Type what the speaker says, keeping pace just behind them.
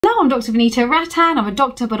I'm Dr. Vanita Rattan. I'm a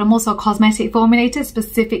doctor, but I'm also a cosmetic formulator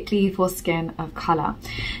specifically for skin of color.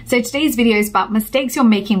 So today's video is about mistakes you're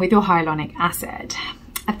making with your hyaluronic acid.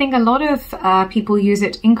 I think a lot of people use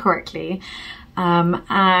it incorrectly.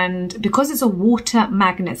 And because it's a water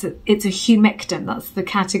magnet, it's a humectant, that's the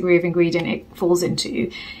category of ingredient it falls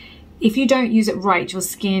into. If you don't use it right, your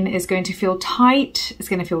skin is going to feel tight, it's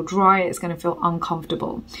going to feel dry, it's going to feel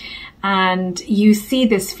uncomfortable. And you see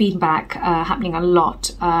this feedback happening a lot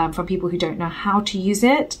from people who don't know how to use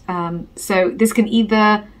it. So this can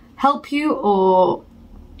either help you or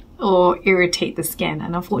irritate the skin.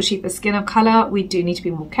 And unfortunately for skin of color, we do need to be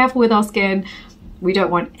more careful with our skin. We don't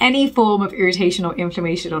want any form of irritation or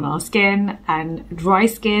inflammation on our skin, and dry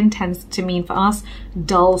skin tends to mean for us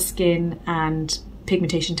dull skin, and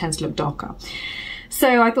pigmentation tends to look darker.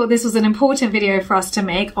 So I thought this was an important video for us to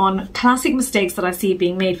make on classic mistakes that I see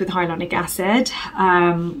being made with hyaluronic acid,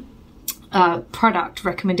 product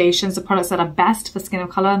recommendations, the products that are best for skin of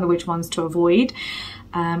color and which ones to avoid.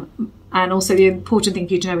 And also the important thing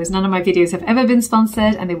for you to know is none of my videos have ever been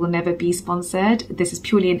sponsored and they will never be sponsored. This is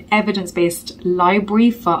purely an evidence-based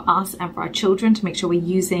library for us and for our children to make sure we're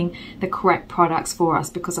using the correct products for us,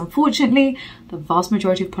 because unfortunately the vast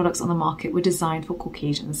majority of products on the market were designed for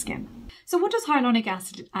Caucasian skin. So what does hyaluronic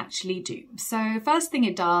acid actually do? So first thing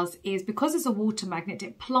it does is, because it's a water magnet,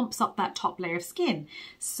 it plumps up that top layer of skin.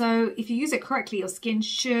 So if you use it correctly, your skin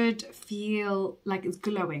should feel like it's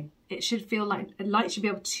glowing. It should feel like light should be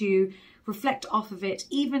able to reflect off of it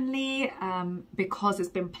evenly because it's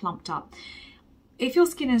been plumped up. If your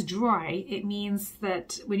skin is dry, it means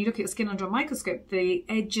that when you look at your skin under a microscope, the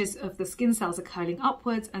edges of the skin cells are curling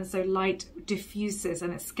upwards, and so light diffuses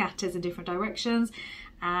and it scatters in different directions.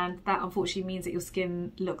 And that unfortunately means that your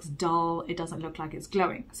skin looks dull. It doesn't look like it's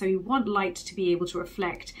glowing. So you want light to be able to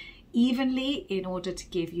reflect evenly in order to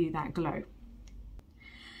give you that glow.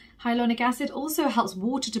 Hyaluronic acid also helps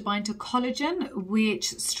water to bind to collagen,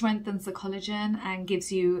 which strengthens the collagen and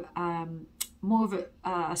gives you more of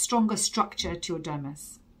a stronger structure to your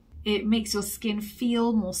dermis. It makes your skin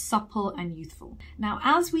feel more supple and youthful. Now,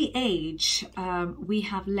 as we age, we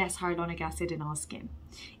have less hyaluronic acid in our skin.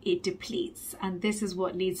 It depletes, and this is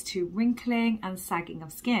what leads to wrinkling and sagging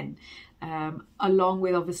of skin, along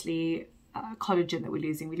with obviously collagen that we're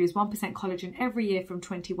losing. We lose 1% collagen every year from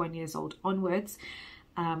 21 years old onwards.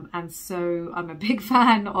 And so I'm a big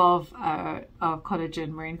fan of collagen,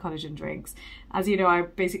 marine collagen drinks. As you know, I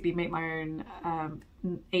basically make my own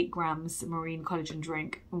 8 grams marine collagen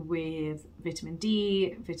drink with vitamin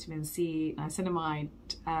D, vitamin C, niacinamide,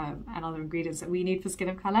 and other ingredients that we need for skin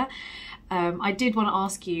of color. I did want to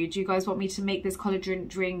ask you, do you guys want me to make this collagen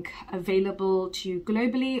drink available to you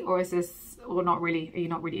globally, or is this, or not really? Are you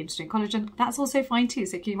not really interested in collagen? That's also fine too.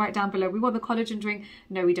 So can you write down below, we want the collagen drink?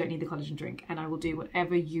 No, we don't need the collagen drink, and I will do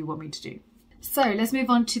whatever you want me to do. So let's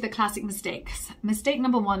move on to the classic mistakes. Mistake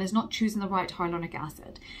number 1 is not choosing the right hyaluronic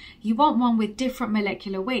acid. You want one with different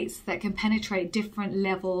molecular weights that can penetrate different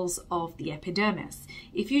levels of the epidermis.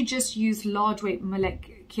 If you just use large weight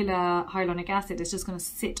molecular hyaluronic acid, it's just going to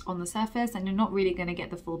sit on the surface and you're not really going to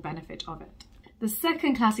get the full benefit of it. The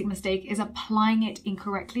second classic mistake is applying it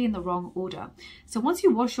incorrectly in the wrong order. So once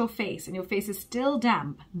you wash your face and your face is still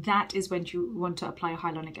damp, that is when you want to apply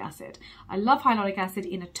hyaluronic acid. I love hyaluronic acid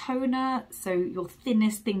in a toner, so your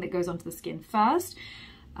thinnest thing that goes onto the skin first,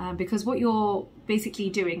 because what you're basically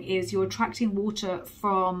doing is you're attracting water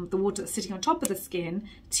from the water that's sitting on top of the skin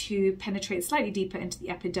to penetrate slightly deeper into the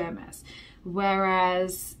epidermis.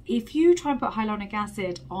 Whereas if you try and put hyaluronic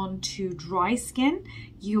acid onto dry skin,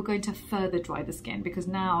 you're going to further dry the skin, because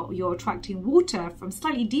now you're attracting water from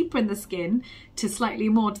slightly deeper in the skin to slightly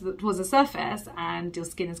more towards the surface, and your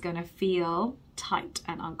skin is going to feel tight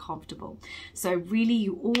and uncomfortable. So really,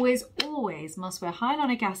 you always must wear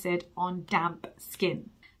hyaluronic acid on damp skin.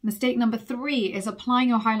 Mistake number 3 is applying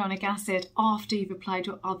your hyaluronic acid after you've applied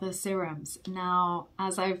your other serums. Now,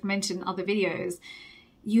 as I've mentioned in other videos,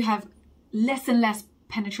 you have less and less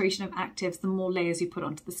penetration of actives the more layers you put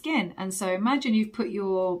onto the skin. And so imagine you've put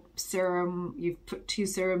your serum, you've put 2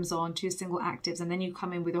 serums on, 2 single actives, and then you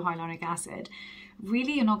come in with your hyaluronic acid.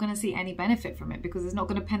 Really, you're not going to see any benefit from it, because it's not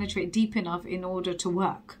going to penetrate deep enough in order to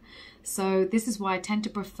work. So this is why I tend to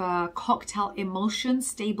prefer cocktail emulsions,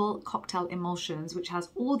 stable cocktail emulsions, which has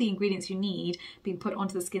all the ingredients you need being put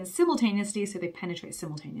onto the skin simultaneously, so they penetrate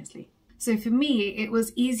simultaneously. So for me, it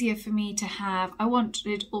was easier for me to have, I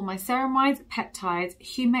wanted all my ceramides, peptides,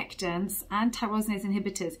 humectants, and tyrosinase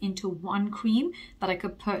inhibitors into one cream that I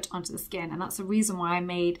could put onto the skin. And that's the reason why I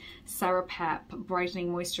made Cera-Pep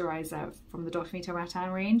Brightening Moisturiser from the Dr. Vanita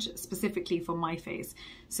Rattan range, specifically for my face,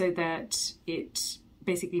 so that it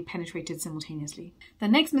basically penetrated simultaneously. The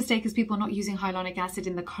next mistake is people not using hyaluronic acid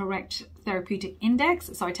in the correct therapeutic index.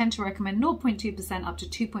 So I tend to recommend 0.2% up to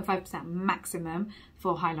 2.5% maximum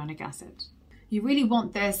for hyaluronic acid. You really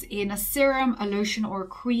want this in a serum, a lotion, or a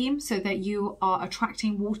cream so that you are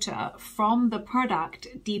attracting water from the product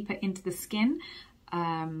deeper into the skin.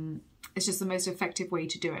 It's just the most effective way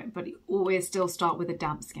to do it, but always still start with a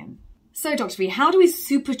damp skin. So Dr. V, how do we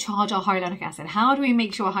supercharge our hyaluronic acid? How do we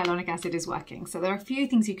make sure hyaluronic acid is working? So there are a few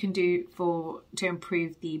things you can do to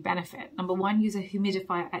improve the benefit. Number one, use a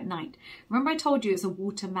humidifier at night. Remember I told you it's a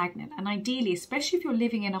water magnet, and ideally, especially if you're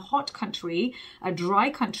living in a hot country, a dry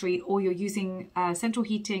country, or you're using central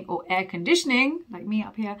heating or air conditioning, like me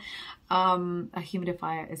up here, a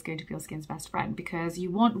humidifier is going to be your skin's best friend, because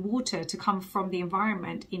you want water to come from the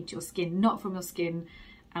environment into your skin, not from your skin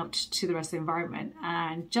out to the rest of the environment.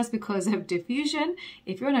 And just because of diffusion,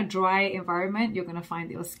 if you're in a dry environment, you're going to find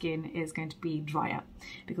that your skin is going to be drier,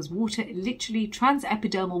 because water, literally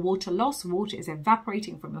transepidermal water loss, water is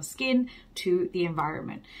evaporating from your skin to the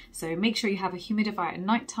environment. So make sure you have a humidifier at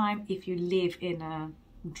nighttime if you live in a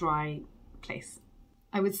dry place.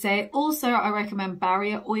 I would say also I recommend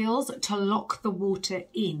barrier oils to lock the water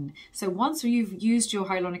in. So once you've used your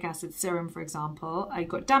hyaluronic acid serum, for example, you've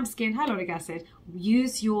got damp skin, hyaluronic acid,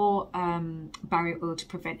 use your barrier oil to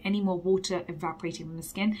prevent any more water evaporating from the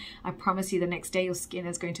skin. I promise you the next day your skin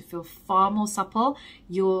is going to feel far more supple,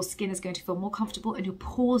 your skin is going to feel more comfortable, and your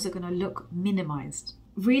pores are going to look minimized.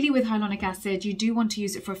 Really, with hyaluronic acid, you do want to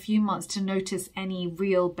use it for a few months to notice any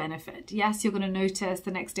real benefit. Yes, you're going to notice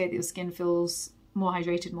the next day that your skin feels more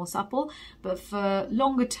hydrated, more supple, but for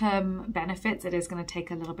longer term benefits, it is going to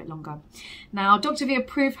take a little bit longer. Now, Dr. V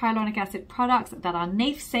approved hyaluronic acid products that are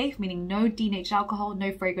NAFE safe, meaning no denatured alcohol,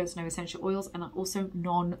 no fragrance, no essential oils, and are also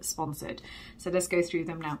non-sponsored. So let's go through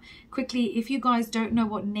them now. Quickly, if you guys don't know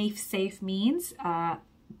what NAFE safe means,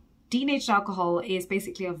 denatured alcohol is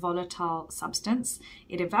basically a volatile substance.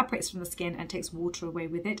 It evaporates from the skin and takes water away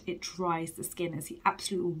with it. It dries the skin. It's the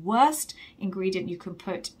absolute worst ingredient you can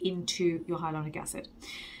put into your hyaluronic acid.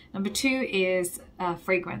 Number two is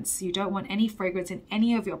fragrance. You don't want any fragrance in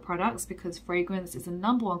any of your products, because fragrance is the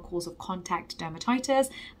 #1 cause of contact dermatitis,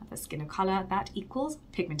 and for skin of color, that equals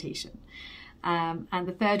pigmentation. And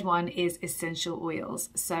the third one is essential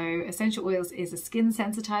oils. So essential oils is a skin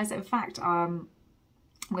sensitizer. In fact, I'm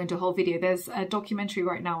going to do a whole video. There's a documentary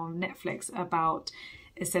right now on Netflix about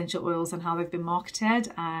essential oils and how they've been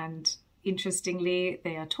marketed, and interestingly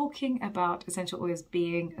they are talking about essential oils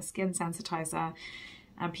being a skin sensitizer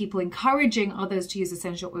and people encouraging others to use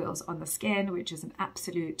essential oils on the skin, which is an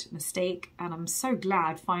absolute mistake. And I'm so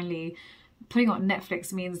glad finally putting it on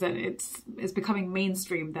Netflix means that it's becoming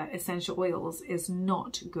mainstream that essential oils is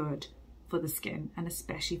not good for the skin, and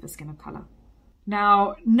especially for skin of color.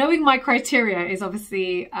 Now, knowing my criteria is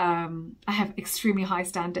obviously, I have extremely high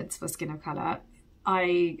standards for skin of color.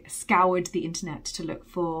 I scoured the internet to look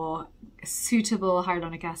for suitable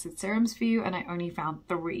hyaluronic acid serums for you, and I only found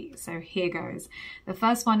 3. So here goes. The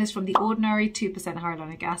first one is from The Ordinary 2%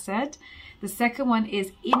 hyaluronic acid. The second one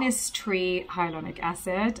is Innisfree hyaluronic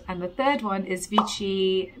acid. And the third one is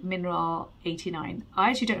Vichy Mineral 89. I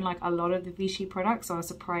actually don't like a lot of the Vichy products, so I was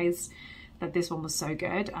surprised that this one was so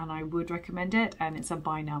good, and I would recommend it, and it's a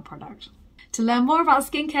buy now product. To learn more about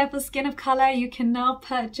skincare for skin of color, you can now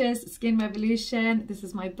purchase Skin Revolution. This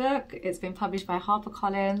is my book. It's been published by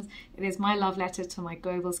HarperCollins. It is my love letter to my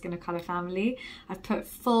global skin of color family. I've put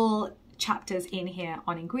full chapters in here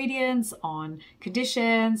on ingredients, on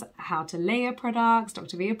conditions, how to layer products,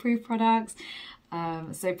 Dr. V approved products.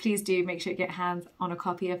 So please do make sure you get hands on a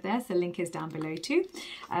copy of this. The link is down below too.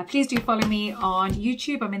 Please do follow me on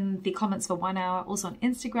YouTube. I'm in the comments for 1 hour. Also on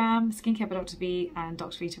Instagram, Skincare by Dr. V and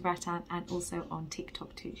Dr. Vanita Rattan, and also on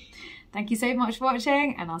TikTok too. Thank you so much for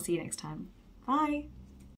watching, and I'll see you next time. Bye.